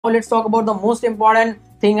let's talk about the most important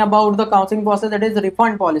thing about the counseling process, that is the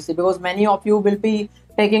refund policy, because many of you will be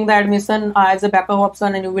taking the admission as a backup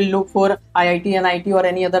option and you will look for IIT, NIT or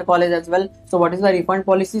any other college as well. So what is the refund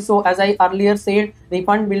policy? So as I earlier said,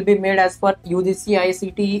 refund will be made as per UGC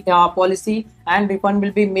ICT policy, and refund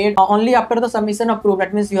will be made only after the submission of proof.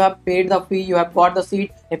 That means you have paid the fee, you have got the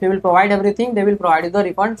seat. If you will provide everything, they will provide you the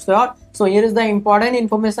refund. So here is the important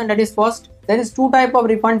information, that is first, there is two type of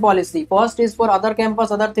refund policy. First is for other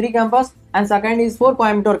campus, other three campus, and second is for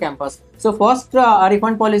Coimbatore campus. So first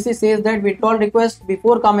refund policy says that withdrawal request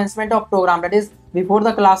before commencement of program, that is before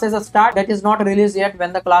the classes start, that is not released yet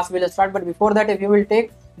when the class will start, but before that if you will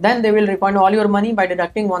take, then they will refund all your money by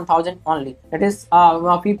deducting 1000 only, that is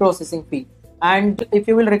fee processing fee. And if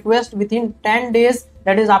you will request within 10 days,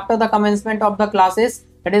 that is after the commencement of the classes,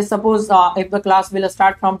 that is suppose if the class will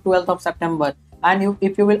start from 12th of September, and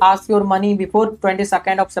if you will ask your money before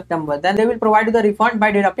 22nd of September, then they will provide you the refund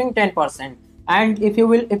by deducting 10%. And if you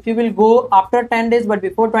will go after 10 days but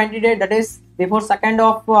before 20 days, that is before 2nd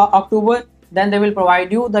of October, then they will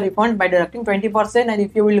provide you the refund by deducting 20%. And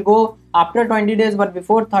if you will go after 20 days but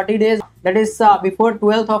before 30 days, that is before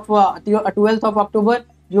 12th of October,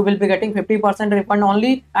 you will be getting 50% refund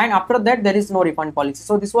only, and after that there is no refund policy.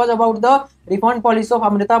 So this was about the refund policy of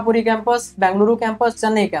Amritapuri campus, Bengaluru campus,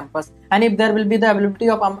 Chennai campus. And if there will be the availability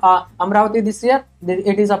of Amravati this year,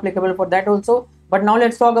 it is applicable for that also. But now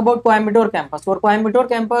let's talk about Coimbatore campus. For Coimbatore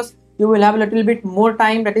campus, you will have a little bit more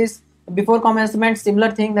time, that is before commencement,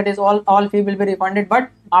 similar thing, that is all fee will be refunded, but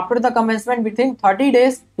after the commencement within 30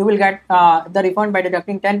 days you will get the refund by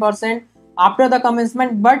deducting 10%. After the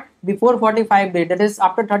commencement but before 45 days, that is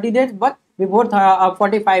after 30 days but before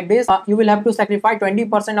 45 days, you will have to sacrifice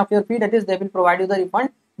 20% of your fee, that is they will provide you the refund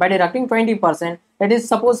by deducting 20%. That is,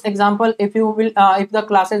 suppose example, if you will if the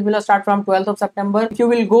classes will start from 12th of September, if you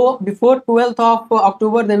will go before 12th of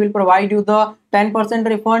October, they will provide you the 10%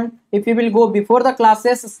 refund. If you will go before the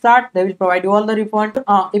classes start, they will provide you all the refund.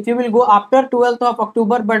 If you will go after 12th of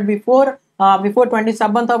October but before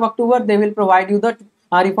 27th of October, they will provide you the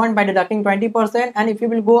refund by deducting 20%. And if you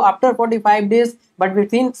will go after 45 days but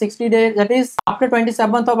within 60 days, that is after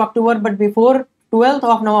 27th of October but before 12th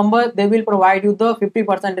of November, they will provide you the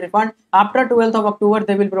 50% refund. After 12th of October,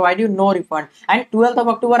 they will provide you no refund. And 12th of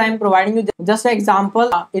October, I am providing you just an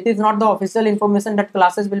example. It is not the official information that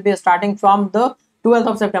classes will be starting from the 12th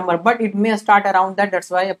of September, but it may start around that. That's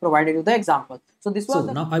why I provided you the example. So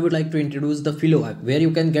now I would like to introduce the Philo app, where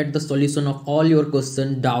you can get the solution of all your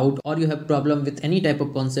question, doubt, or you have problem with any type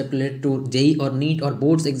of concept related to JEE or NEET or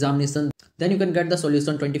boards examination. Then you can get the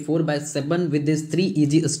solution 24/7 with these 3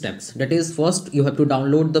 easy steps. That is, first you have to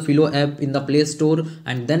download the Philo app in the Play Store,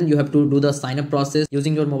 and then you have to do the sign up process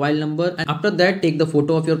using your mobile number. And after that, take the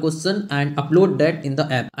photo of your question and upload that in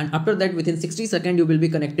the app. And after that, within 60 seconds, you will be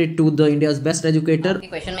connected to the India's best educator.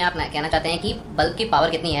 Question में आप कहना चाहते हैं कि bulb की power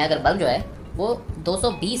कितनी है? अगर बल्ब जो है वो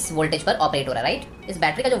 220 वोल्टेज पर ऑपरेट हो रहा है, राइट? इस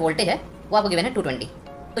बैटरी का जो वोल्टेज है वो आपको गिवन है 220.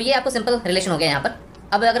 तो ये आपको सिंपल रिलेशन हो गया यहाँ पर.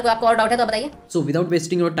 अब अगर कोई आपको और डाउट है तो बताइए. So without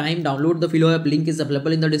wasting your time, download the Philo app. Link is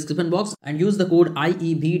available in the description box and use the code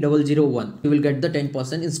IEB001. You will get the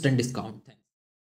 10% instant discount.